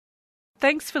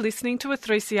Thanks for listening to a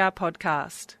 3CR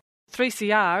podcast.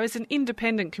 3CR is an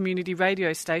independent community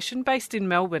radio station based in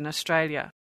Melbourne,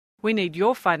 Australia. We need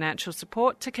your financial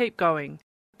support to keep going.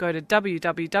 Go to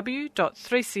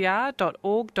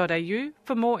www.3cr.org.au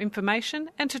for more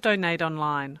information and to donate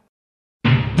online.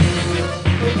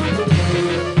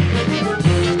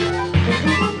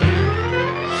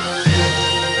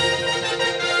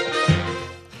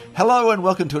 Hello and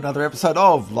welcome to another episode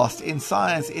of Lost in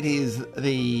Science. It is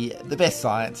the best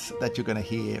science that you're going to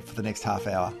hear for the next half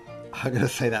hour. I'm going to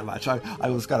say that much. I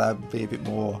was going to be a bit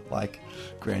more like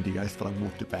grandiose, but I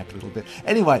walked it back a little bit.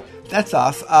 Anyway, that's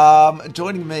us.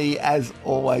 Joining me, as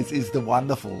always, is the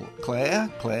wonderful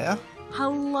Claire. Claire.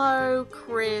 Hello,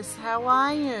 Chris. How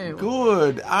are you?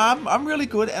 Good. I'm really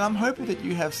good, and I'm hoping that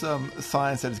you have some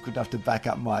science that is good enough to back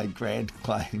up my grand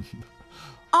claim.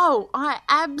 Oh, I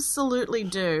absolutely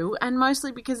do, and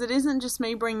mostly because it isn't just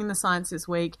me bringing the science this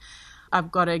week. I've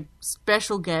got a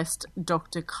special guest,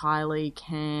 Dr Kylie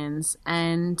Cairns,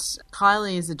 and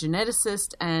Kylie is a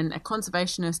geneticist and a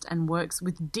conservationist and works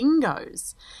with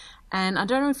dingoes. And I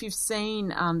don't know if you've seen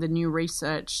the new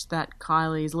research that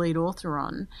Kylie is lead author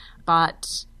on,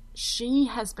 but she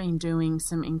has been doing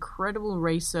some incredible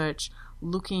research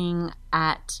looking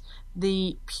at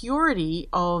the purity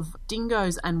of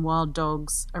dingoes and wild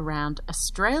dogs around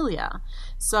Australia.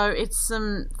 So it's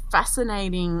some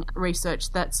fascinating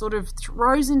research that sort of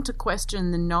throws into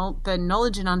question the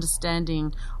knowledge and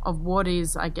understanding of what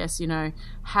is, I guess,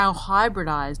 how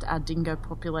hybridised our dingo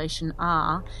population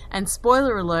are. And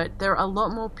spoiler alert, there are a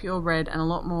lot more purebred and a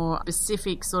lot more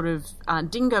specific sort of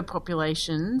dingo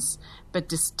populations, but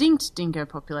distinct dingo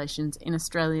populations in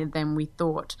Australia than we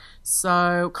thought.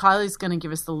 So Kylie's going to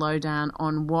give us the lowdown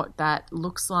on what that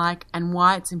looks like and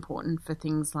why it's important for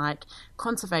things like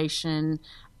conservation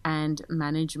and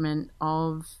management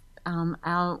of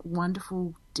our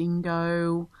wonderful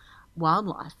dingo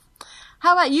wildlife.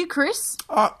 How about you, Chris?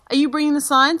 Are you bringing the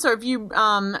science, or have you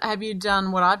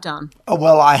done what I've done? Oh,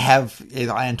 well, I have.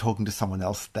 I am talking to someone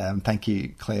else. Thank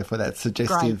you, Claire, for that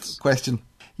suggestive question.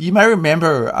 You may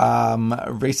remember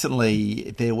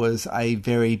recently there was a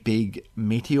very big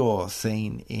meteor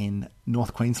seen in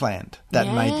North Queensland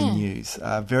that made the news.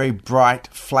 A very bright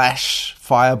flash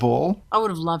fireball. I would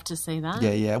have loved to see that.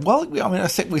 Yeah. Well, we've all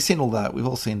seen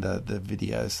the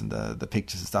videos and the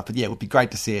pictures and stuff. But yeah, it would be great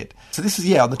to see it. So this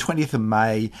is on the 20th of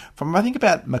May from I think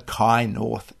about Mackay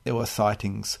North. There were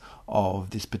sightings of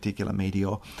this particular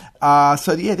meteor.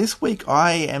 This week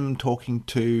I am talking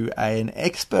to an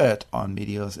expert on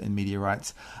meteors and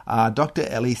meteorites, Dr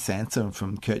Ellie Sansom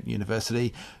from Curtin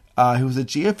University, who is a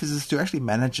geophysicist who actually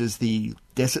manages the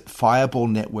Desert Fireball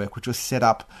Network, which was set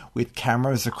up with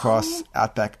cameras across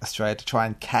outback Australia to try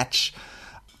and catch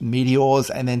meteors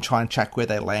and then try and track where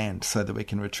they land so that we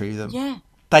can retrieve them. Yeah.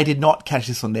 They did not catch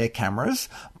this on their cameras,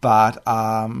 but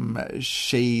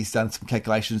she's done some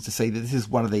calculations to see that this is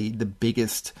one of the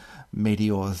biggest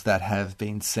meteors that have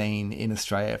been seen in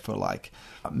Australia for like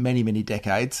many, many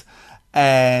decades.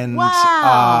 And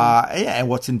and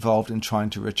what's involved in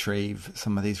trying to retrieve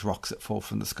some of these rocks that fall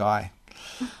from the sky.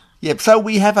 Yep, so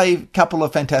we have a couple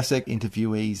of fantastic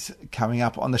interviewees coming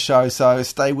up on the show, so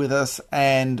stay with us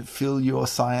and fill your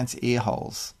science ear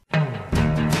holes.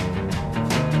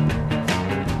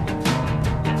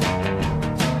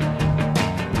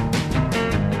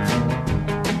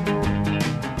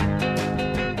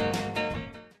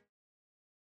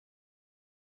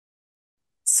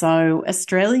 So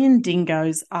Australian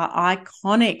dingoes are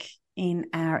iconic in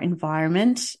our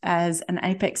environment as an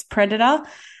apex predator.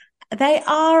 They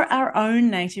are our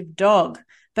own native dog,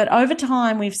 but over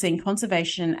time we've seen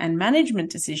conservation and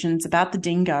management decisions about the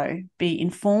dingo be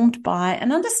informed by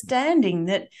an understanding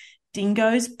that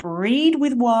dingoes breed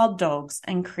with wild dogs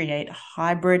and create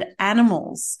hybrid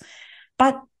animals.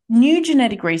 But new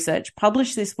genetic research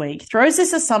published this week throws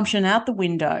this assumption out the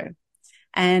window.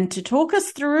 And to talk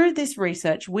us through this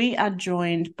research, we are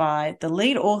joined by the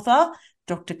lead author,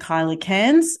 Dr Kylie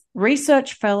Cairns,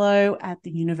 Research Fellow at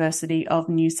the University of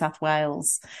New South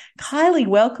Wales. Kylie,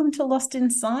 welcome to Lost in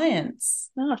Science.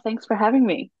 Oh, thanks for having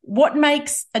me. What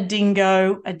makes a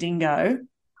dingo a dingo?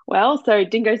 Well, so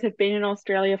dingoes have been in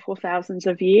Australia for thousands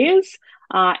of years,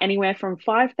 anywhere from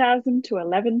 5,000 to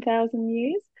 11,000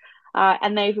 years.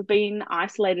 And they've been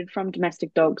isolated from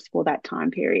domestic dogs for that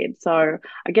time period. So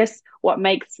I guess what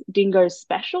makes dingoes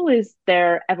special is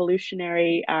their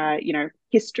evolutionary,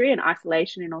 history and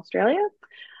isolation in Australia.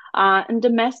 And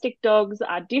domestic dogs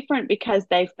are different because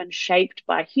they've been shaped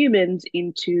by humans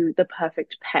into the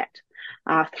perfect pet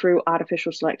through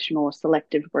artificial selection or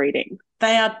selective breeding.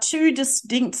 They are two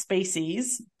distinct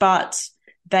species, but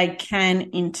they can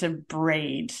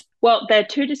interbreed? Well, they're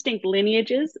two distinct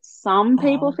lineages. Some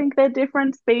people think they're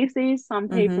different species, some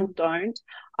people don't.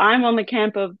 I'm on the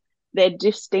camp of they're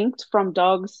distinct from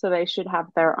dogs, so they should have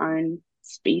their own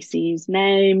species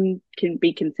name, can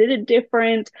be considered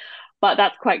different, but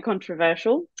that's quite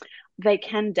controversial. They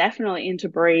can definitely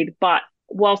interbreed, but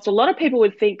whilst a lot of people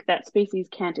would think that species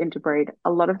can't interbreed,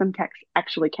 a lot of them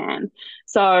actually can.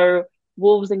 So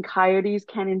wolves and coyotes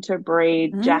can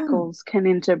interbreed, jackals can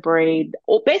interbreed,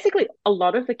 or basically a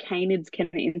lot of the canids can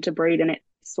interbreed, and it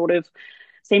sort of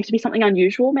seems to be something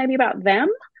unusual maybe about them,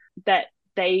 that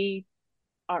they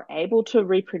are able to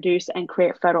reproduce and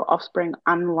create fertile offspring,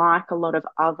 unlike a lot of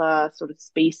other sort of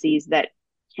species that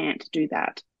can't do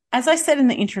that. As I said in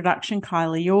the introduction,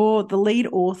 Kylie, you're the lead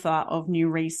author of new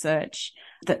research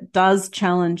that does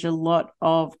challenge a lot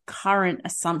of current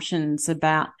assumptions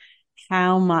about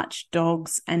how much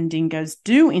dogs and dingoes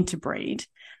do interbreed.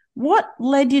 What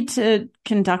led you to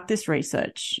conduct this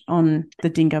research on the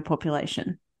dingo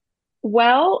population?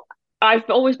 Well, I've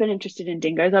always been interested in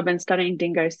dingoes. I've been studying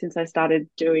dingoes since I started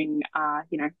doing,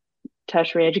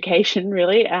 tertiary education,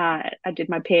 really. I did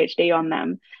my PhD on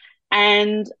them.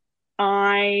 And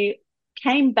I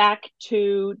came back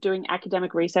to doing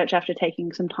academic research after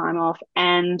taking some time off.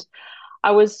 And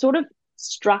I was sort of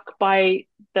struck by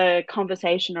the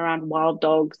conversation around wild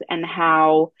dogs and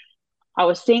how I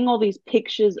was seeing all these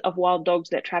pictures of wild dogs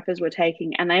that trappers were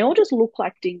taking, and they all just look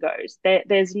like dingoes.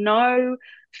 There's no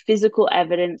physical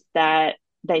evidence that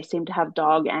they seem to have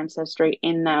dog ancestry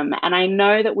in them. And I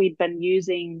know that we've been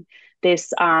using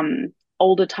this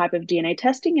older type of DNA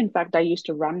testing. In fact, I used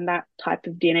to run that type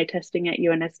of DNA testing at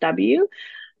UNSW.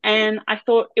 And I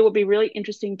thought it would be really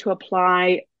interesting to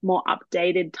apply more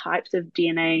updated types of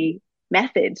DNA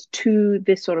methods to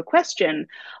this sort of question,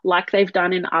 like they've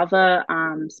done in other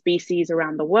species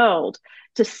around the world,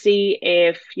 to see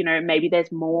if, maybe there's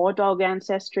more dog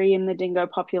ancestry in the dingo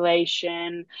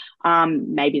population,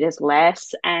 maybe there's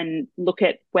less, and look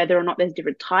at whether or not there's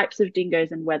different types of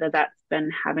dingoes and whether that's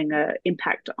been having an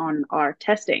impact on our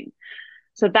testing.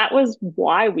 So that was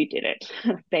why we did it,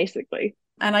 basically.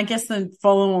 And I guess the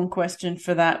follow-on question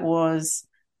for that was,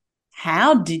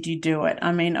 how did you do it?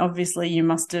 I mean, obviously you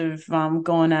must have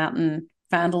gone out and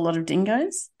found a lot of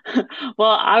dingoes.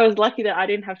 Well, I was lucky that I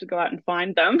didn't have to go out and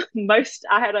find them.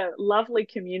 I had a lovely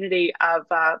community of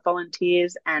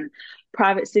volunteers and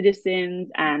private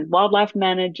citizens and wildlife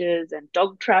managers and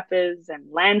dog trappers and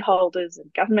landholders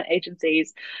and government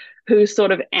agencies who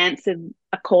sort of answered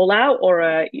a call out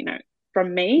or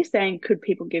from me saying, could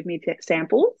people give me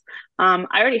samples? I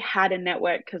already had a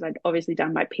network because I'd obviously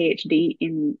done my PhD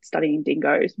in studying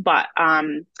dingoes, but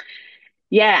and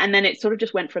then it sort of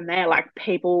just went from there. Like,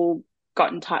 people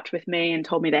got in touch with me and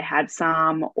told me they had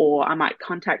some, or I might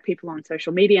contact people on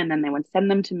social media and then they would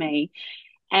send them to me.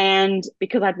 And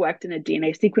because I'd worked in a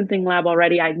DNA sequencing lab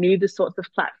already, I knew the sorts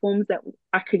of platforms that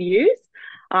I could use.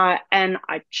 And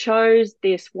I chose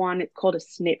this one. It's called a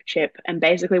SNP chip. And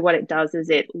basically what it does is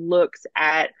it looks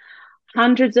at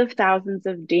hundreds of thousands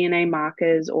of DNA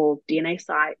markers or DNA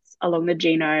sites along the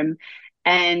genome,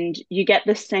 and you get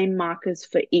the same markers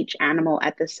for each animal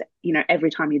at every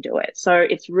time you do it. So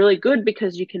it's really good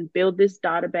because you can build this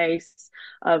database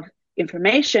of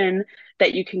information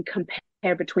that you can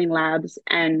compare between labs,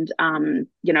 and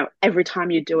every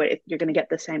time you do it, you're going to get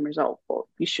the same result, or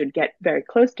you should get very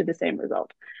close to the same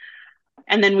result.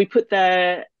 And then we put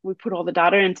all the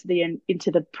data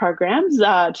into the programs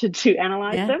to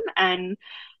analyze them,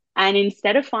 and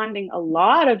instead of finding a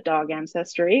lot of dog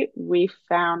ancestry, we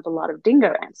found a lot of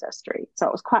dingo ancestry. So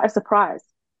it was quite a surprise.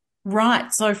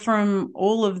 Right. So from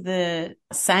all of the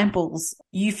samples,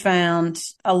 you found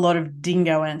a lot of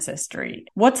dingo ancestry.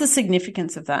 What's the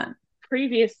significance of that?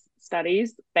 Previous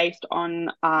studies based on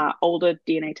older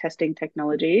DNA testing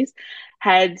technologies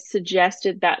had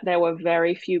suggested that there were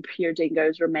very few pure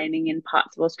dingoes remaining in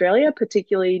parts of Australia,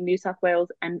 particularly New South Wales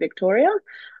and Victoria.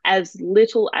 As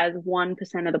little as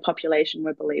 1% of the population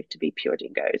were believed to be pure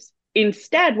dingoes.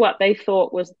 Instead, what they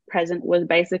thought was present was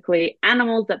basically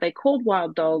animals that they called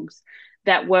wild dogs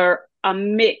that were a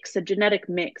genetic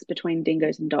mix between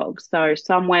dingoes and dogs. So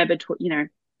somewhere between,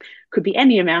 could be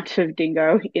any amount of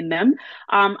dingo in them.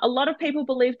 A lot of people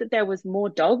believed that there was more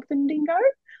dog than dingo,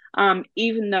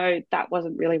 even though that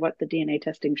wasn't really what the DNA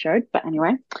testing showed. But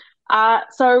anyway,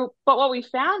 but what we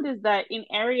found is that in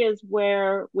areas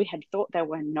where we had thought there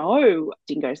were no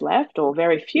dingoes left, or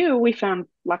very few, we found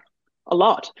like a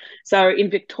lot. So in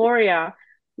Victoria,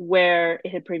 where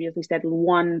it had previously said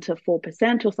 1% to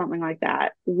 4% or something like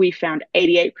that, we found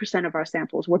 88% of our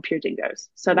samples were pure dingoes.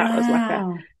 So that was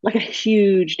like a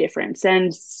huge difference.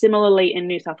 And similarly in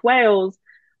New South Wales,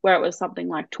 where it was something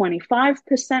like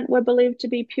 25% were believed to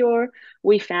be pure,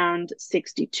 we found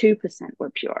 62% were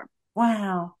pure.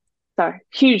 Wow. So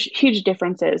huge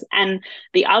differences. And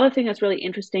the other thing that's really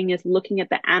interesting is looking at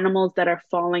the animals that are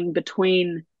falling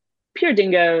between pure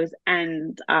dingoes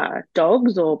and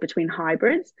dogs, or between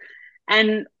hybrids.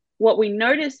 And what we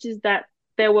noticed is that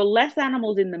there were less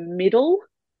animals in the middle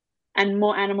and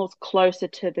more animals closer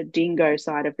to the dingo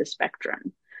side of the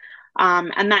spectrum.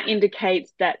 And that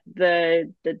indicates that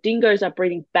the dingoes are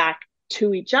breeding back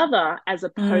to each other as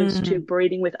opposed to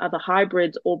breeding with other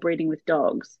hybrids or breeding with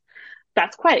dogs.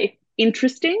 That's quite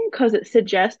interesting because it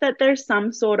suggests that there's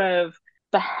some sort of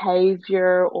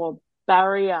behavior or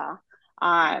barrier,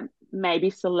 maybe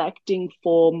selecting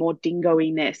for more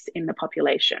dingoiness in the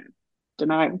population. Don't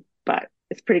know, but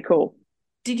it's pretty cool.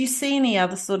 Did you see any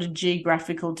other sort of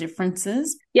geographical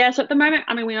differences? Yeah, so at the moment,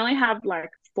 I mean, we only have like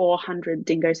 400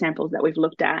 dingo samples that we've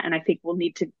looked at, and I think we'll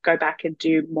need to go back and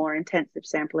do more intensive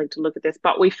sampling to look at this.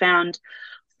 But we found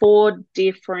 4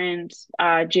 different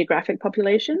geographic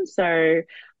populations. So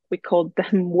we called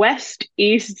them West,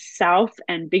 East, South,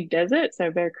 and Big Desert.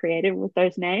 So very creative with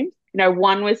those names. You know,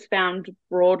 one was found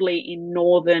broadly in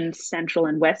northern, central,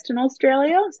 and western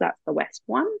Australia. So that's the west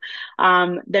one.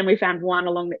 Then we found one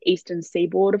along the eastern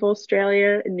seaboard of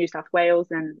Australia in New South Wales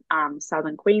and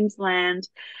southern Queensland.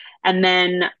 And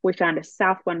then we found a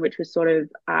south one, which was sort of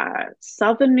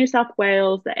southern New South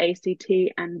Wales, the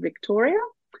ACT, and Victoria.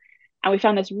 And we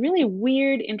found this really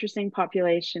weird, interesting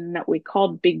population that we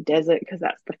called Big Desert because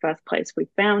that's the first place we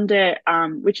found it,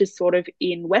 which is sort of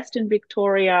in Western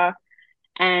Victoria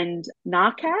and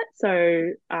Narcat,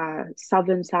 so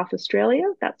southern South Australia,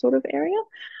 that sort of area.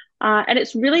 And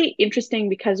it's really interesting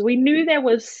because we knew there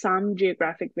was some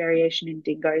geographic variation in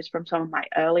dingoes from some of my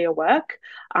earlier work,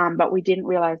 but we didn't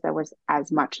realize there was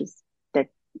as much as there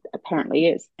apparently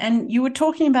is. And you were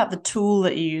talking about the tool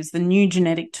that you use, the new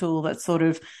genetic tool that's sort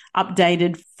of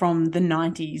updated from the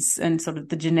 90s and sort of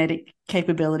the genetic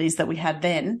capabilities that we had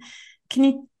then. Can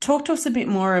you talk to us a bit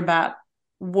more about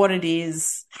what it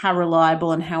is, how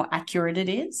reliable and how accurate it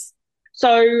is?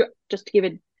 So just to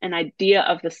give an idea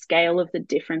of the scale of the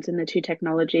difference in the two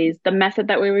technologies, the method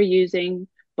that we were using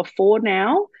before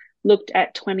now looked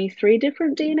at 23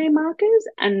 different DNA markers,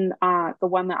 and the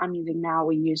one that I'm using now,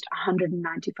 we used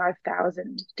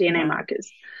 195,000 DNA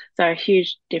markers. So a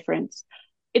huge difference.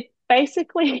 It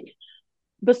basically,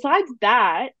 besides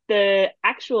that, the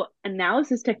actual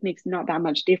analysis technique's not that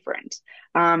much different.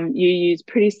 You use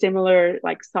pretty similar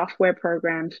like software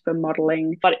programs for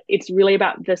modeling, but it's really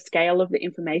about the scale of the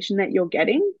information that you're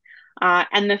getting,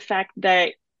 and the fact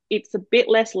that it's a bit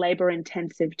less labor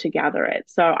intensive to gather it.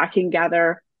 So I can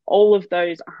gather all of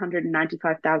those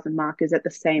 195,000 markers at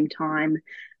the same time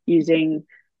using,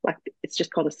 like, it's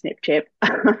just called a SNP chip,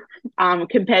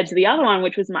 compared to the other one,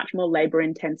 which was much more labor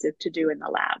intensive to do in the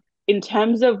lab. In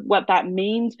terms of what that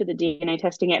means for the DNA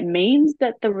testing, it means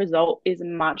that the result is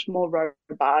much more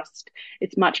robust.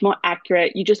 It's much more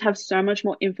accurate. You just have so much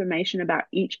more information about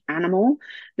each animal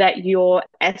that your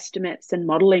estimates and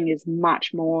modeling is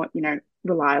much more,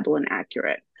 reliable and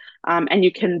accurate. And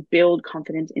you can build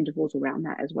confidence intervals around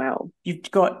that as well.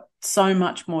 You've got so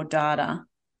much more data.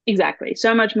 Exactly.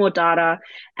 So much more data,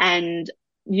 and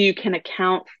you can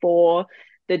account for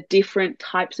the different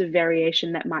types of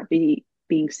variation that might be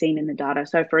being seen in the data.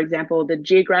 So, for example, the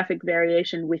geographic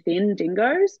variation within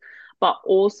dingoes, but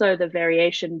also the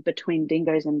variation between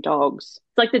dingoes and dogs.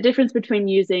 It's like the difference between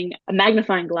using a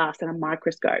magnifying glass and a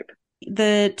microscope.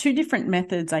 The two different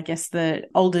methods, I guess, the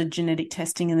older genetic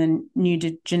testing and the new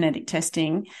genetic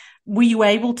testing, were you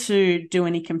able to do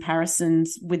any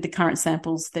comparisons with the current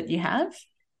samples that you have?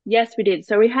 Yes, we did.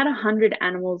 So we had 100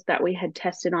 animals that we had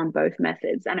tested on both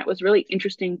methods, and it was really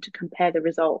interesting to compare the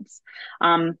results,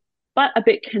 but a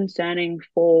bit concerning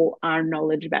for our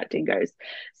knowledge about dingoes.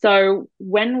 So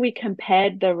when we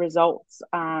compared the results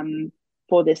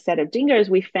for this set of dingoes,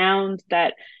 we found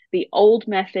that the old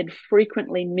method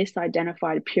frequently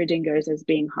misidentified pure dingoes as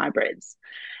being hybrids.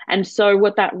 And so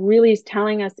what that really is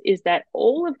telling us is that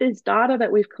all of this data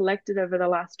that we've collected over the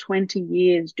last 20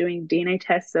 years doing DNA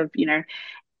tests of,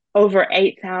 over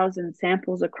 8,000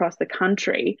 samples across the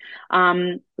country,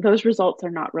 those results are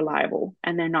not reliable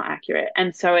and they're not accurate.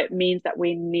 And so it means that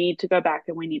we need to go back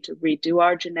and we need to redo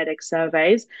our genetic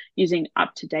surveys using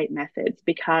up-to-date methods,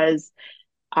 because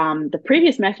the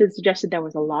previous method suggested there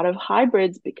was a lot of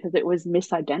hybrids because it was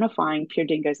misidentifying pure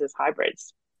dingoes as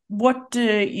hybrids. What do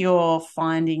your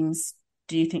findings,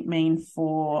 do you think, mean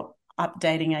for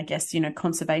updating, I guess,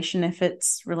 conservation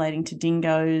efforts relating to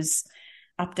dingoes,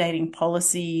 updating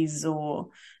policies or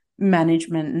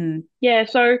management? Yeah,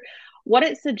 so what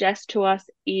it suggests to us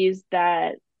is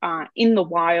that in the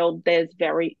wild, there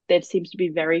seems to be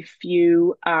very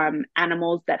few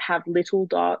animals that have little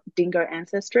dingo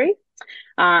ancestry,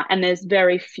 and there's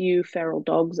very few feral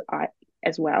dogs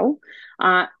as well.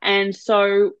 And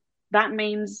so that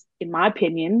means, in my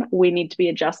opinion, we need to be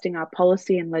adjusting our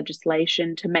policy and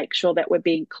legislation to make sure that we're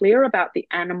being clear about the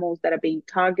animals that are being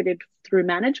targeted through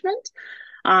management.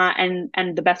 And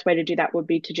the best way to do that would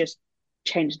be to just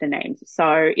change the names.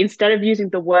 So instead of using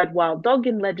the word wild dog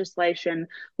in legislation,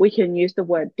 we can use the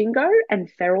word dingo and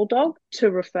feral dog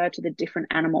to refer to the different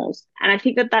animals. And I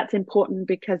think that that's important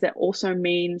because it also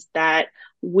means that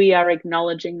we are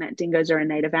acknowledging that dingoes are a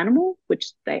native animal,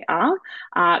 which they are,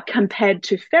 compared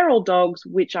to feral dogs,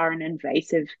 which are an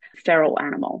invasive feral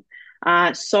animal.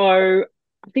 So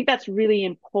I think that's really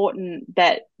important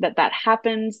that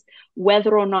happens.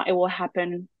 Whether or not it will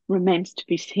happen remains to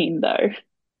be seen, though.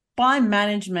 By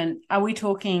management, are we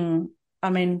talking, I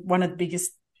mean, one of the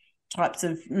biggest types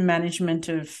of management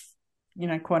of,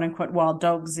 quote unquote, wild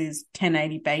dogs is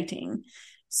 1080 baiting.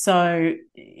 So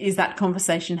is that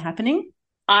conversation happening?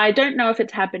 I don't know if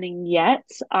it's happening yet.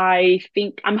 I'm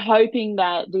hoping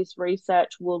that this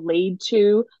research will lead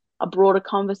to a broader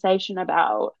conversation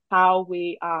about how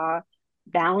we are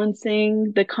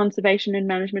balancing the conservation and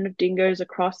management of dingoes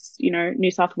across,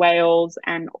 New South Wales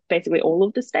and basically all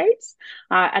of the states.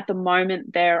 At the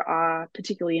moment, there are,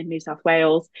 particularly in New South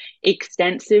Wales,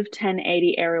 extensive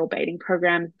 1080 aerial baiting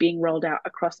programs being rolled out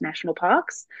across national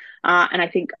parks. And I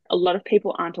think a lot of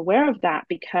people aren't aware of that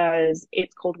because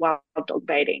it's called wild dog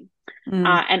baiting.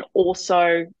 And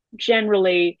also,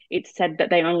 generally, it's said that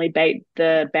they only bait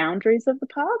the boundaries of the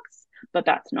parks, but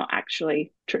that's not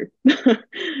actually true.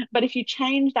 But if you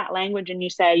change that language and you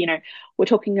say, we're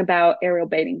talking about aerial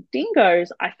baiting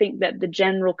dingoes, I think that the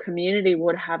general community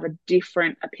would have a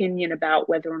different opinion about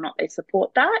whether or not they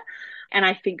support that. And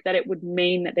I think that it would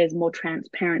mean that there's more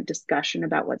transparent discussion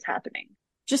about what's happening.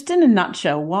 Just in a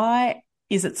nutshell, why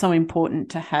is it so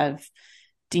important to have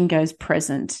dingoes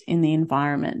present in the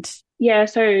environment? Yeah,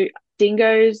 so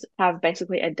dingoes have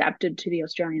basically adapted to the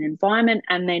Australian environment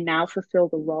and they now fulfill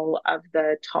the role of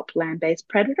the top land-based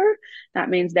predator. That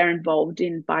means they're involved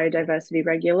in biodiversity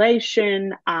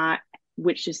regulation,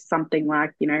 which is something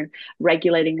like,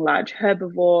 regulating large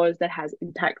herbivores that has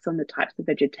impacts on the types of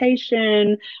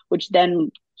vegetation, which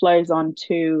then flows on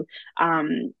to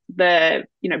the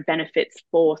benefits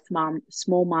for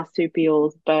small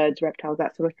marsupials, birds, reptiles,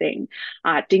 that sort of thing.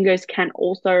 Dingoes can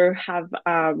also have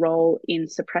a role in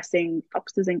suppressing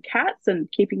foxes and cats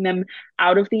and keeping them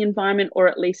out of the environment, or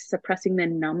at least suppressing their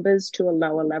numbers to a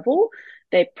lower level.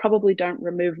 They probably don't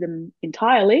remove them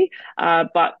entirely,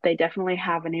 but they definitely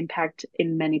have an impact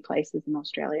in many places in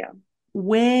Australia.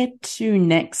 Where to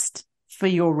next for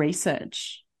your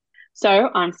research? So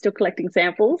I'm still collecting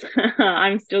samples.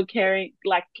 I'm still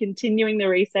continuing the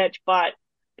research, but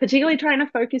particularly trying to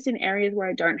focus in areas where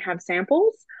I don't have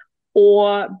samples,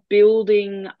 or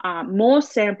building more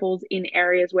samples in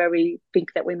areas where we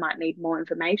think that we might need more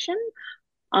information.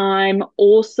 I'm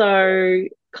also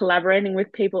collaborating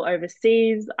with people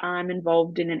overseas. I'm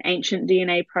involved in an ancient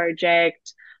DNA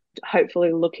project,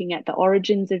 hopefully looking at the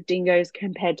origins of dingoes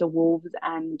compared to wolves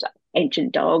and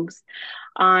ancient dogs.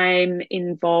 I'm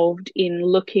involved in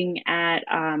looking at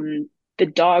the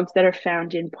dogs that are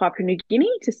found in Papua New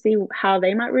Guinea to see how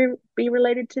they might be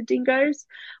related to dingoes.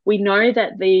 We know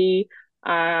that the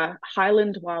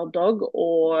Highland wild dog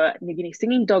or New Guinea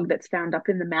singing dog that's found up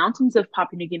in the mountains of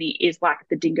Papua New Guinea is like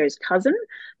the dingo's cousin,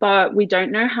 but we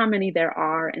don't know how many there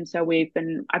are. And so I've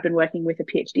been working with a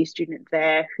PhD student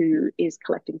there who is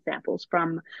collecting samples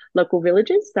from local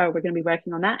villages. So we're going to be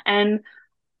working on that. And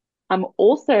I'm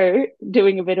also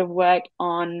doing a bit of work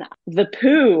on the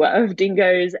poo of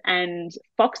dingoes and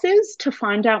foxes to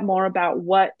find out more about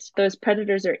what those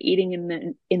predators are eating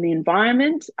in the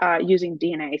environment using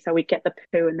DNA. So we get the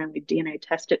poo and then we DNA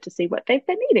test it to see what they've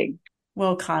been eating.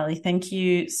 Well, Kylie, thank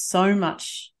you so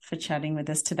much for chatting with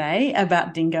us today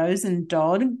about dingoes and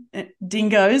dogs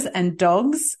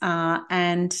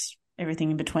and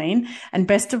everything in between. And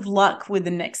best of luck with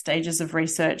the next stages of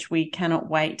research. We cannot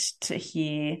wait to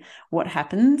hear what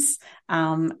happens,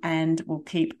 and we'll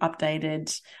keep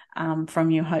updated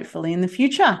from you hopefully in the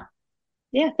future.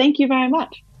 Yeah, thank you very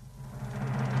much.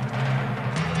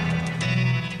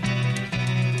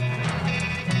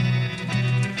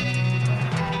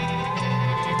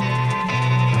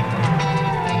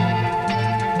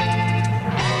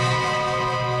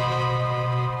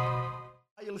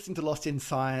 listening to Lost in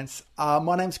Science.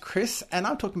 My name's Chris, and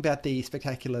I'm talking about the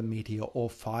spectacular meteor or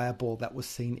fireball that was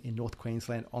seen in North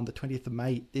Queensland on the 20th of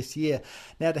May this year.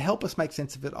 Now, to help us make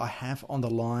sense of it, I have on the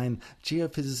line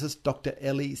geophysicist Dr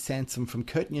Ellie Sansom from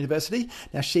Curtin University.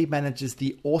 Now, she manages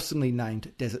the awesomely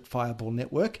named Desert Fireball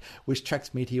Network, which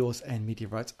tracks meteors and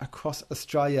meteorites across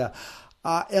Australia.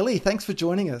 Ellie, thanks for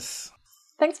joining us.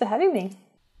 Thanks for having me.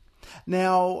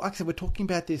 Now, like I said, we're talking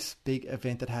about this big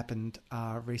event that happened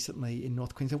recently in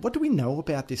North Queensland. What do we know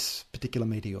about this particular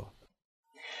meteor?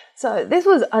 So this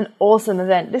was an awesome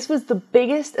event. This was the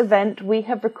biggest event we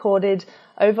have recorded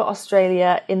over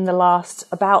Australia in the last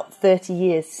about 30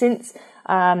 years, since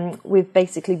we've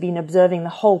basically been observing the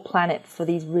whole planet for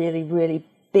these really, really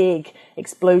big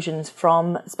explosions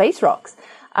from space rocks.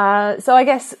 So I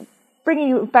guess bringing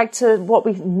you back to what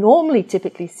we normally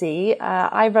typically see,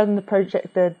 I run the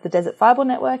project, the Desert Fireball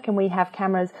Network, and we have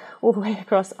cameras all the way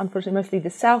across, unfortunately, mostly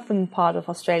the southern part of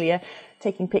Australia,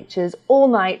 taking pictures all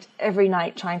night, every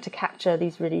night, trying to capture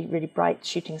these really, really bright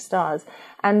shooting stars.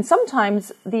 And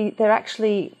sometimes they're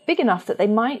actually big enough that they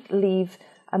might leave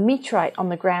a meteorite on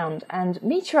the ground. And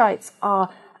meteorites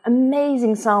are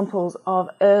amazing samples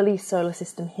of early solar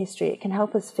system history. It can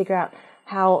help us figure out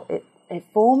how it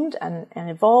formed and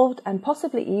evolved, and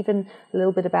possibly even a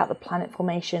little bit about the planet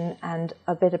formation and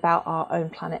a bit about our own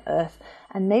planet Earth,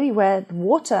 and maybe where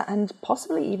water and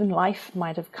possibly even life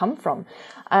might have come from.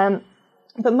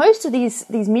 But most of these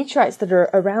meteorites that are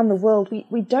around the world,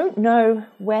 we don't know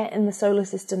where in the solar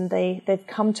system they've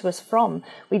come to us from.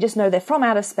 We just know they're from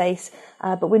outer space,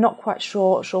 but we're not quite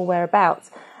sure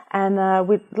whereabouts. And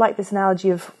we like this analogy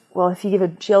of, well, if you give a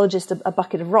geologist a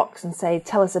bucket of rocks and say,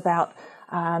 tell us about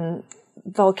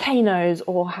volcanoes,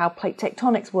 or how plate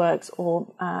tectonics works, or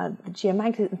the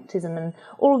geomagnetism, and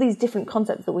all of these different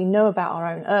concepts that we know about our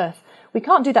own Earth. We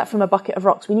can't do that from a bucket of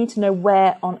rocks. We need to know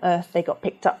where on Earth they got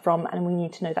picked up from, and we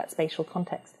need to know that spatial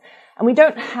context. And we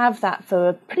don't have that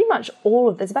for pretty much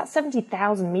there's about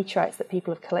 70,000 meteorites that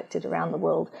people have collected around the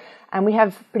world, and we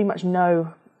have pretty much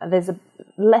there's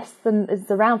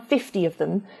around 50 of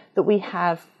them that we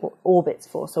have orbits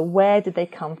for. So where did they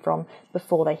come from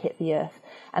before they hit the Earth?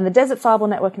 And the Desert Fireball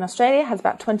Network in Australia has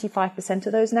about 25%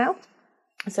 of those now.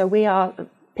 So we are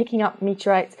picking up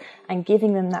meteorites and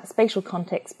giving them that spatial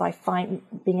context by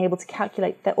being able to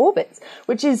calculate their orbits,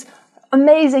 which is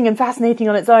amazing and fascinating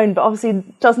on its own, but obviously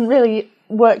doesn't really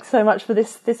work so much for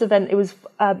this event. It was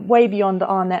way beyond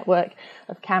our network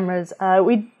of cameras.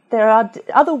 There are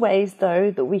other ways,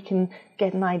 though, that we can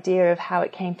get an idea of how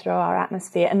it came through our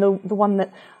atmosphere. And the one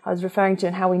that I was referring to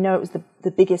and how we know it was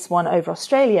the biggest one over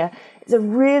Australia is a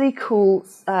really cool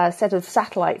set of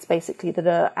satellites, basically, that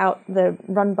they're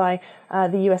run by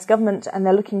the US government, and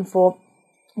they're looking for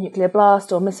nuclear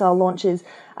blast or missile launches.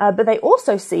 But they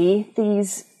also see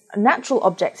these natural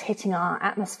objects hitting our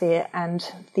atmosphere and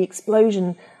the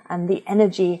explosion and the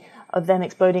energy of them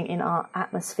exploding in our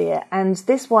atmosphere. And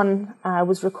this one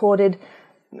was recorded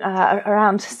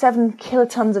around 7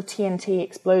 kilotons of TNT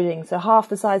exploding, so half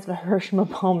the size of a Hiroshima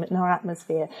bomb in our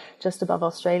atmosphere just above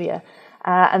Australia.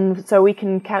 And so we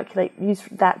can use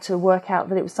that to work out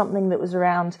that it was something that was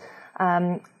around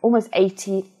almost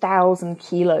 80,000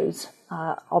 kilos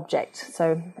object.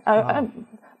 So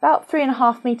about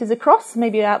 3.5 meters across,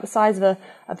 maybe about the size of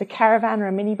a caravan or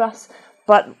a minibus,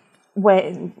 but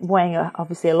weighing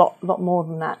obviously a lot more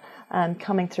than that,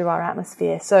 coming through our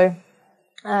atmosphere. So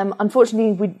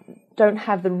unfortunately we don't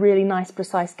have the really nice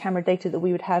precise camera data that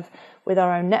we would have with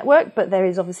our own network, but there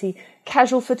is obviously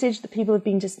casual footage that people have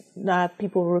been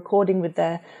people recording with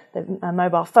their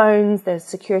mobile phones. There's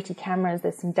security cameras,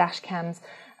 there's some dash cams,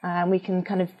 and we can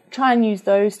kind of try and use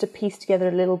those to piece together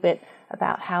a little bit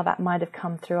about how that might have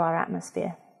come through our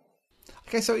atmosphere.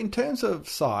 Okay, so in terms of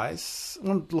size, I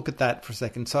want to look at that for a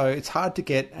second. So it's hard to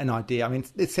get an idea. I mean,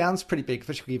 it sounds pretty big,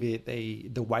 especially if you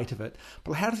give the weight of it.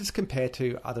 But how does this compare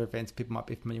to other events people might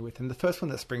be familiar with? And the first one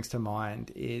that springs to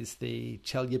mind is the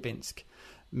Chelyabinsk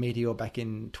meteor back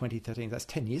in 2013. That's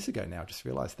 10 years ago now, I just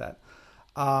realised that.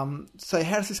 So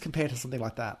how does this compare to something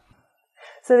like that?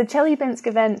 So the Chelyabinsk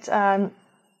event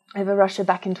over Russia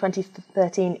back in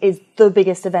 2013 is the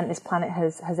biggest event this planet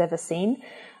has ever seen.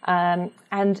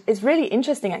 And it's really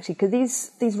interesting, actually,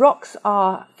 because these rocks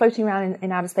are floating around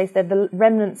in outer space. They're the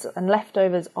remnants and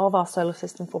leftovers of our solar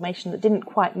system formation that didn't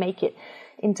quite make it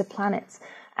into planets.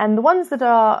 And the ones that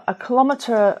are a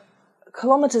kilometer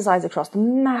size across, the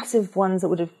massive ones that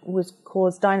would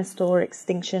cause dinosaur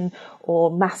extinction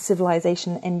or mass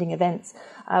civilization ending events,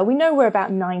 we know where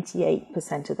about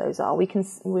 98% of those are.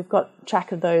 We've got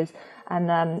track of those,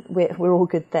 and we're all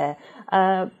good there.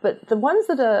 But the ones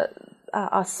that are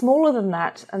are smaller than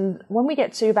that. And when we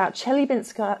get to about jelly bean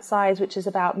size, which is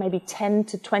about maybe 10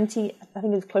 to 20, I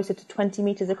think it's closer to 20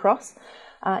 meters across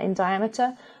in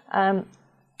diameter,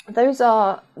 those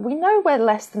are, we know where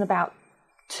less than about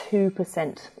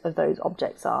 2% of those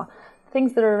objects are.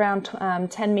 Things that are around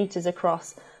 10 meters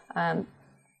across,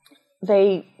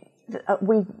 we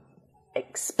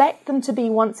expect them to be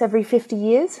once every 50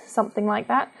 years, something like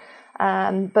that.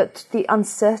 But the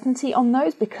uncertainty on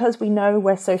those, because we know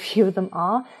where so few of them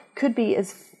are, could be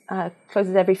as close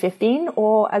as every 15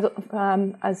 or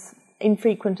as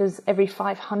infrequent as every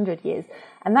 500 years.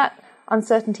 And that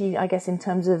uncertainty, I guess, in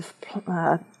terms of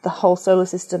the whole solar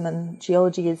system and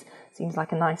geology seems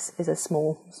like is a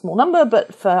small number,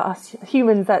 but for us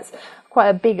humans, that's quite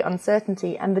a big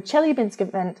uncertainty. And the Chelyabinsk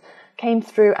event came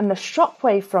through, and the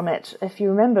shockwave from it, if you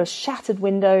remember, shattered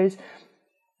windows,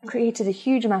 created a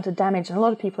huge amount of damage, and a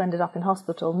lot of people ended up in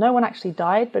hospital. No one actually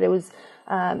died, but it was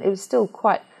still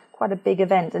quite a big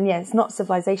event. And yeah, it's not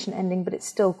civilization ending, but it's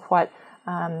still quite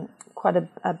a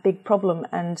big problem.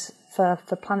 And for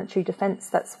planetary defense,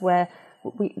 that's where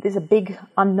there's a big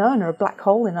unknown or a black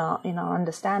hole in our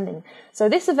understanding. So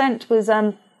this event was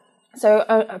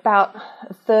about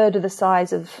a third of the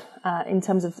size of, in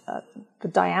terms of the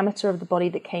diameter of the body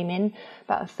that came in,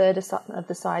 about a third of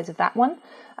the size of that one.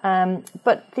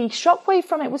 But the shockwave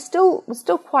from it was still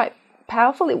quite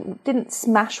powerful. It didn't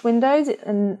smash windows,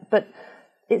 but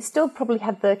it still probably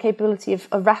had the capability of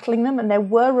rattling them. And there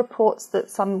were reports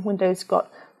that some windows got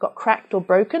cracked or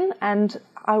broken. And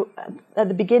at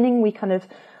the beginning, we kind of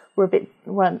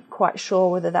weren't quite sure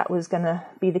whether that was going to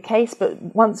be the case. But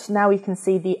now we can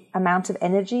see the amount of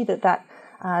energy that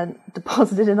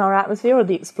deposited in our atmosphere, or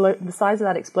the size of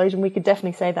that explosion, we could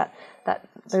definitely say that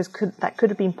could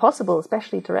have been possible,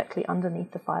 especially directly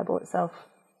underneath the fireball itself.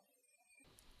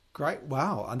 Great,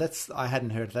 wow, and I hadn't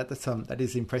heard of that. That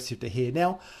is impressive to hear.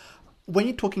 Now, when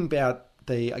you're talking about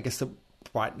the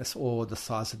brightness or the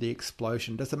size of the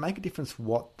explosion, does it make a difference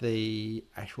what the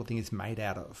actual thing is made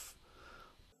out of?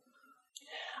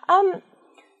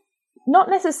 Not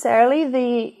necessarily.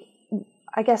 The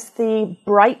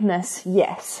brightness,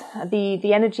 yes.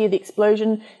 The energy of the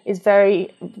explosion is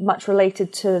very much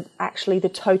related to actually the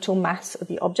total mass of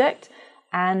the object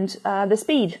and the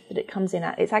speed that it comes in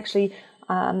at. It's actually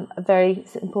a very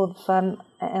simple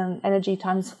energy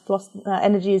times velocity.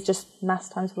 Energy is just mass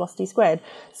times velocity squared.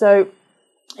 So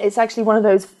it's actually one of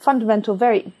those fundamental,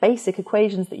 very basic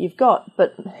equations that you've got,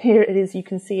 but here it is, you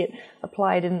can see it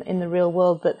applied in the real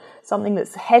world, that something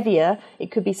that's heavier,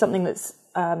 it could be something that's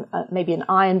maybe an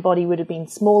iron body would have been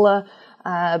smaller,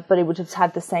 but it would have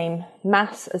had the same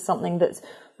mass as something that's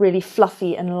really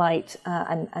fluffy and light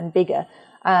and bigger,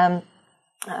 and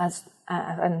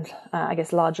I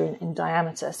guess larger in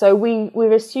diameter. So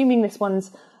we're assuming this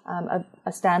one's a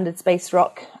standard space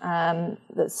rock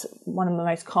that's one of the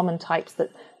most common types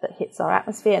that hits our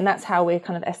atmosphere, and that's how we're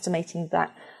kind of estimating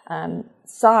that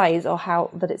size, or how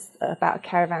that it's about a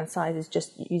caravan size, is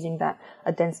just using that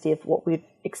a density of what we'd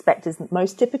expect is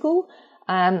most typical.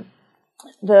 The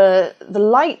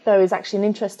light, though, is actually an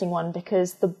interesting one,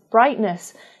 because the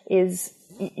brightness is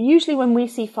usually, when we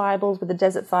see fireballs with the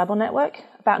Desert Fireball Network,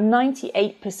 about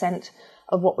 98%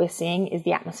 of what we're seeing is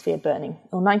the atmosphere burning,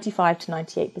 or 95 to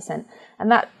 98%.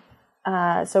 And that,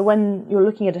 so when you're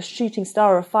looking at a shooting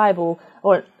star or a fireball,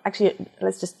 or actually,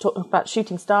 let's just talk about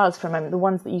shooting stars for a moment, the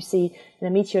ones that you see in a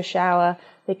meteor shower,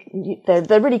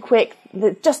 they're really quick,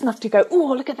 they're just enough to go,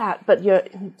 oh, look at that, but you're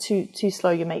too slow,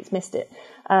 your mate's missed it.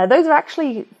 Those are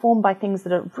actually formed by things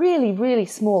that are really, really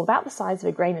small, about the size of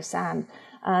a grain of sand.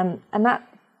 And that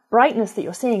brightness that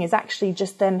you're seeing is actually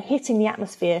just them hitting the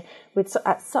atmosphere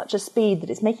at such a speed that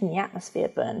it's making the atmosphere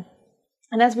burn.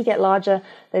 And as we get larger,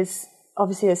 there is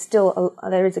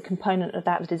a component of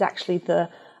that is actually the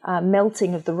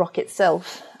melting of the rock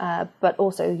itself, but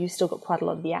also you've still got quite a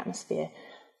lot of the atmosphere.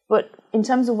 But in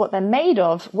terms of what they're made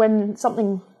of, when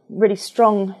something really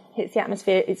strong hits the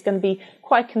atmosphere, it's going to be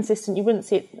quite consistent. You wouldn't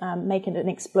see it making an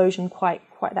explosion quite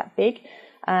that big.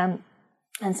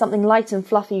 And something light and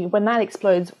fluffy, when that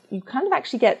explodes, you kind of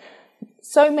actually get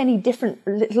so many different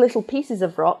little pieces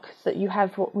of rock that you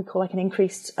have what we call like an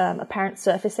increased apparent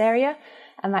surface area.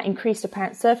 And that increased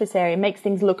apparent surface area makes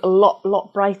things look a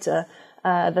lot brighter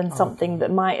than something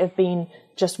that might have been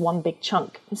just one big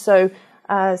chunk. So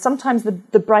sometimes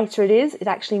the brighter it is, it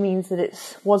actually means that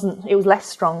it was less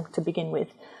strong to begin with.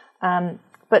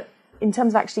 But in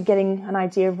terms of actually getting an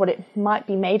idea of what it might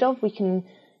be made of, we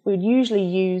would usually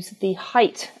use the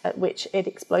height at which it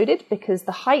exploded, because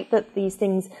the height that these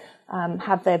things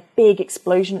have their big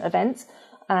explosion events,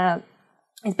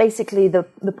 is basically the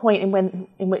point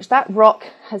in which that rock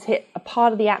has hit a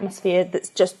part of the atmosphere that's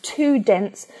just too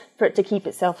dense for it to keep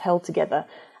itself held together.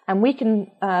 And we can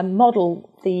model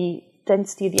the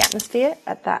density of the atmosphere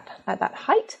at that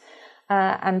height.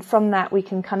 And from that, we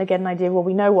can kind of get an idea, well,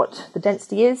 we know what the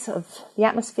density is of the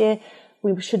atmosphere.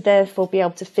 We should therefore be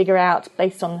able to figure out,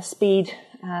 based on the speed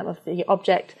of the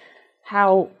object,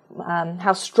 how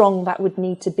strong that would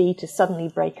need to be to suddenly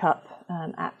break up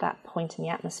at that point in the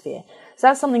atmosphere. So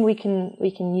that's something we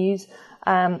can use.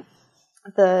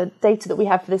 The data that we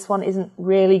have for this one isn't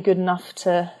really good enough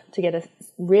to get a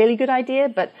really good idea,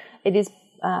 but it is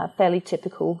fairly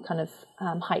typical kind of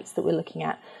heights that we're looking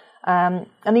at.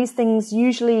 And these things,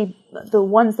 usually the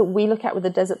ones that we look at with the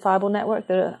Desert Fireball Network,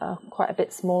 that are quite a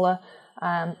bit smaller,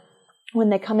 when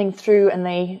they're coming through and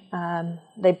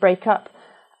they break up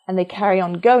and they carry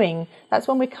on going, that's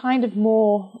when we're kind of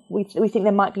more, we think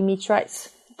there might be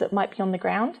meteorites that might be on the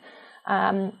ground.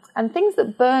 And things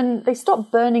that burn, they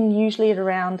stop burning usually at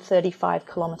around 35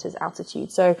 kilometers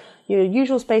altitude. So your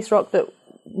usual space rock that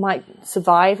might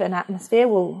survive an atmosphere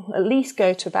will at least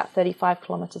go to about 35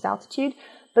 kilometers altitude.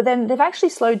 But then they've actually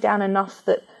slowed down enough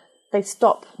that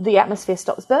the atmosphere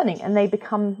stops burning and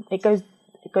it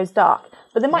goes dark.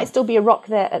 But there might still be a rock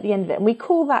there at the end of it. And we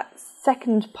call that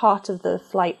second part of the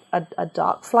flight a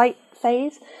dark flight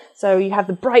phase. So you have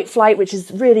the bright flight, which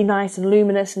is really nice and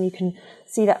luminous, and you can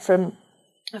see that from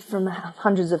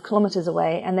hundreds of kilometers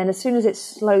away. And then as soon as it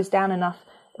slows down enough,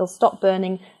 it'll stop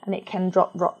burning and it can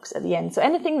drop rocks at the end. So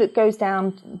anything that goes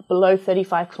down below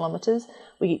 35 kilometers,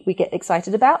 we get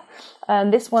excited about.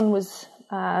 This one was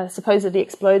supposedly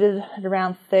exploded at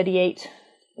around 28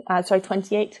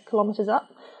 kilometers up.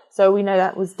 So we know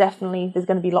that was definitely, there's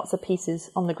going to be lots of pieces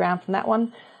on the ground from that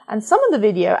one. And some of the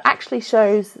video actually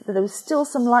shows that there was still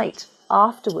some light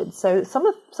afterwards. So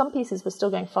some pieces were still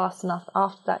going fast enough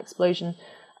after that explosion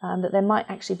that there might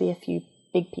actually be a few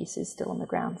big pieces still on the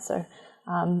ground. So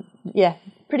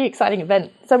pretty exciting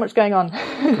event. So much going on.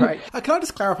 Great. Can I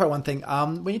just clarify one thing?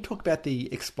 When you talk about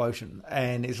the explosion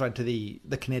and it's related to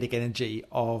the kinetic energy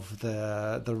of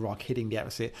the rock hitting the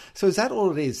atmosphere, so is that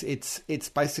all it is? It's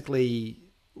basically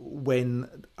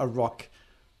when a rock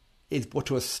is brought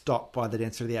to a stop by the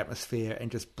density of the atmosphere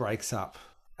and just breaks up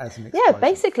as an explosion. Yeah,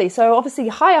 basically. So obviously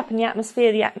high up in the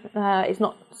atmosphere, it's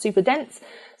not super dense,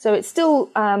 so it's still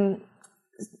kind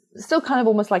of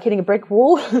almost like hitting a brick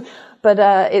wall, but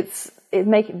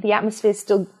the atmosphere is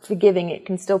still forgiving. It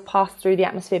can still pass through the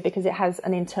atmosphere because it has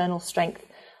an internal strength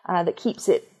that keeps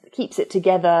it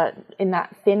together in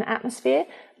that thin atmosphere.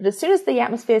 But as soon as the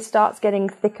atmosphere starts getting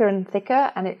thicker and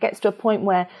thicker, and it gets to a point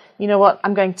where, you know what,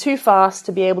 I'm going too fast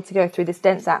to be able to go through this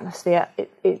dense atmosphere,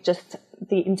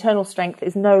 the internal strength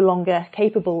is no longer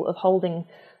capable of holding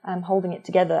it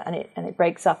together, and it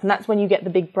breaks up. And that's when you get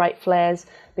the big bright flares,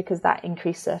 because that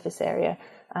increased surface area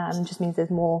just means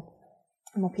there's more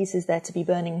pieces there to be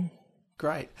burning.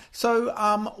 Great. So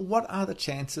what are the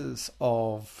chances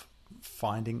of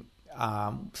finding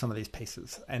some of these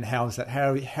pieces, and how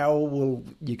will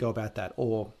you go about that,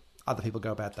 or other people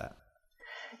go about that?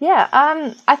 Yeah,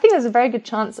 I think there's a very good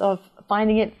chance of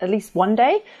finding it at least one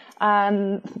day.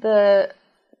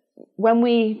 When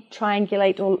we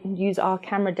triangulate or use our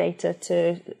camera data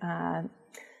to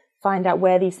find out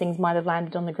where these things might have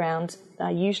landed on the ground,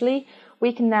 usually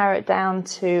we can narrow it down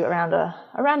to around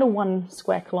a 1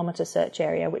 square kilometer search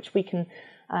area, which we can.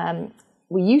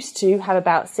 We used to have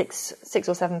about six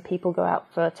or seven people go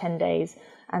out for 10 days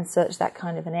and search that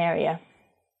kind of an area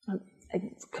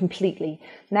completely.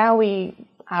 Now we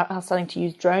are starting to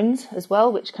use drones as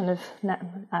well, which kind of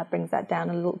brings that down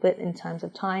a little bit in terms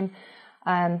of time.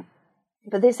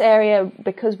 But this area,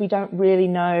 because we don't really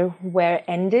know where it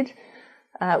ended,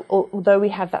 although we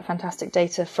have that fantastic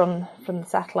data from the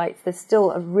satellites, there's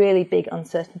still a really big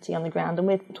uncertainty on the ground, and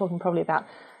we're talking probably about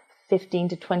 15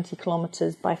 to 20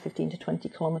 kilometers by 15 to 20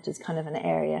 kilometers kind of an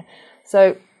area.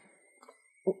 So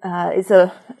it's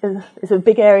a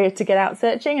big area to get out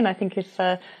searching, and I think if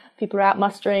people are out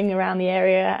mustering around the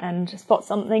area and spot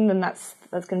something, then that's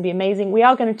going to be amazing. We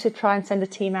are going to try and send a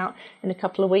team out in a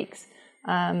couple of weeks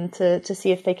to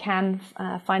see if they can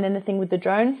find anything with the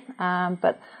drone,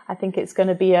 but I think it's going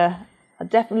to be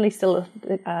definitely still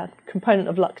a component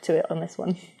of luck to it on this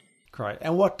one. Great.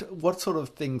 And what sort of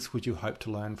things would you hope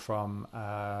to learn from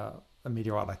a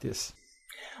meteorite like this?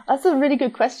 That's a really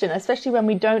good question, especially when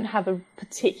we don't have a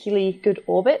particularly good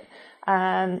orbit.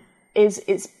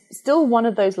 It's still one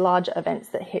of those larger events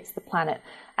that hits the planet.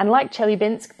 And like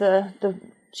Chelyabinsk, the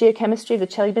geochemistry of the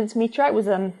Chelyabinsk meteorite was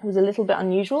a little bit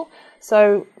unusual.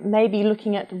 So maybe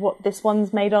looking at what this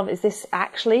one's made of, is this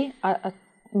actually a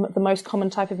the most common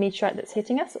type of meteorite that's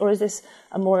hitting us, or is this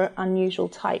a more unusual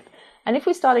type? And if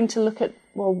we're starting to look at,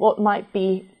 well, what might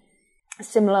be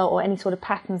similar or any sort of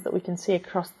patterns that we can see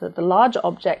across the larger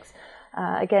objects,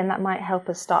 again, that might help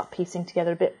us start piecing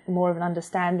together a bit more of an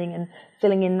understanding and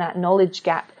filling in that knowledge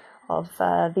gap of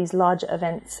these larger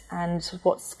events and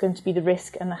what's going to be the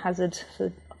risk and the hazard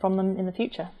from them in the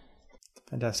future.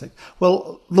 Fantastic.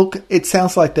 Well, look, it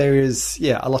sounds like there is,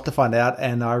 a lot to find out,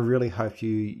 and I really hope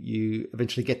you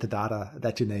eventually get the data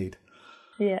that you need.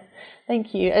 Yeah,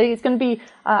 thank you. It's going to be,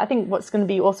 I think what's going to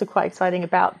be also quite exciting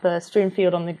about the strewn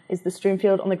field is the strewn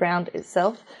field on the ground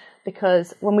itself,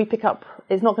 because when we pick up,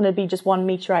 it's not going to be just one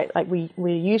meteorite like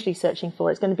we're usually searching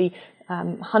for. It's going to be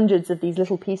hundreds of these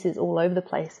little pieces all over the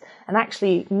place, and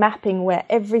actually mapping where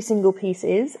every single piece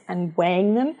is and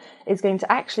weighing them is going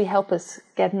to actually help us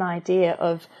get an idea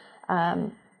of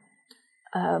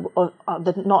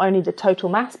not only the total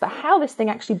mass, but how this thing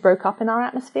actually broke up in our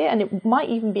atmosphere. And it might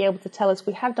even be able to tell us,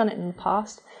 we have done it in the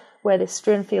past, where this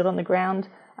strewn field on the ground,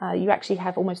 you actually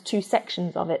have almost two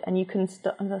sections of it, and you can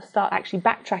start actually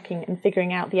backtracking and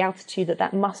figuring out the altitude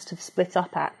that must have split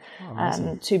up at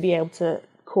to be able to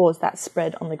cause that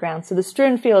spread on the ground. So the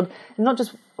strewn field, not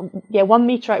just, one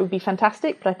meteorite would be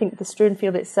fantastic, but I think the strewn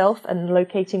field itself and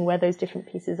locating where those different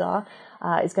pieces are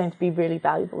is going to be really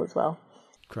valuable as well.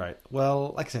 Great.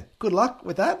 Well, like I said, good luck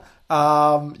with that.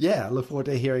 I look forward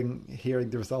to hearing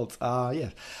the results.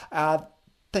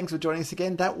 Thanks for joining us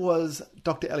again. That was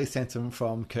Dr. Ellie Sansom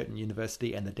from Curtin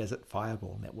University and the Desert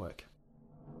Fireball Network.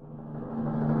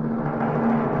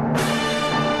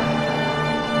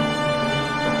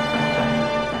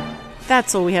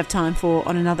 That's all we have time for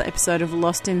on another episode of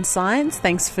Lost in Science.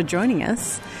 Thanks for joining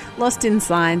us. Lost in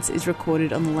Science is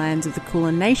recorded on the lands of the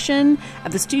Kulin Nation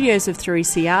at the studios of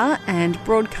 3CR and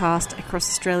broadcast across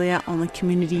Australia on the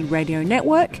Community Radio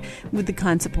Network with the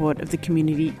kind support of the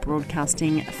Community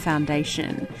Broadcasting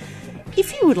Foundation.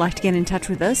 If you would like to get in touch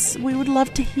with us, we would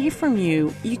love to hear from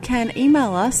you. You can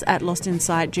email us at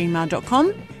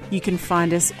lostinsight@gmail.com. You can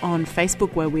find us on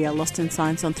Facebook, where we are Lost in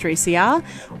Science on 3CR,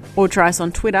 or try us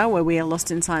on Twitter, where we are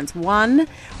Lost in Science 1,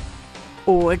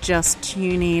 or just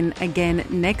tune in again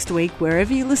next week,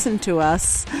 wherever you listen to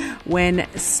us, when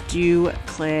Stu,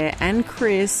 Claire and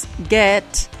Chris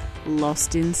get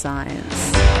Lost in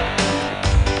Science.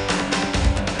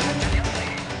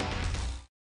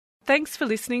 Thanks for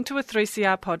listening to a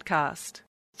 3CR podcast.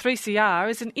 3CR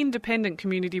is an independent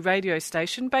community radio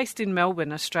station based in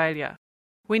Melbourne, Australia.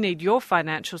 We need your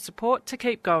financial support to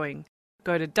keep going.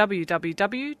 Go to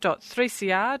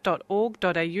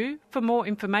www.3cr.org.au for more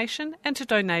information and to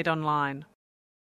donate online.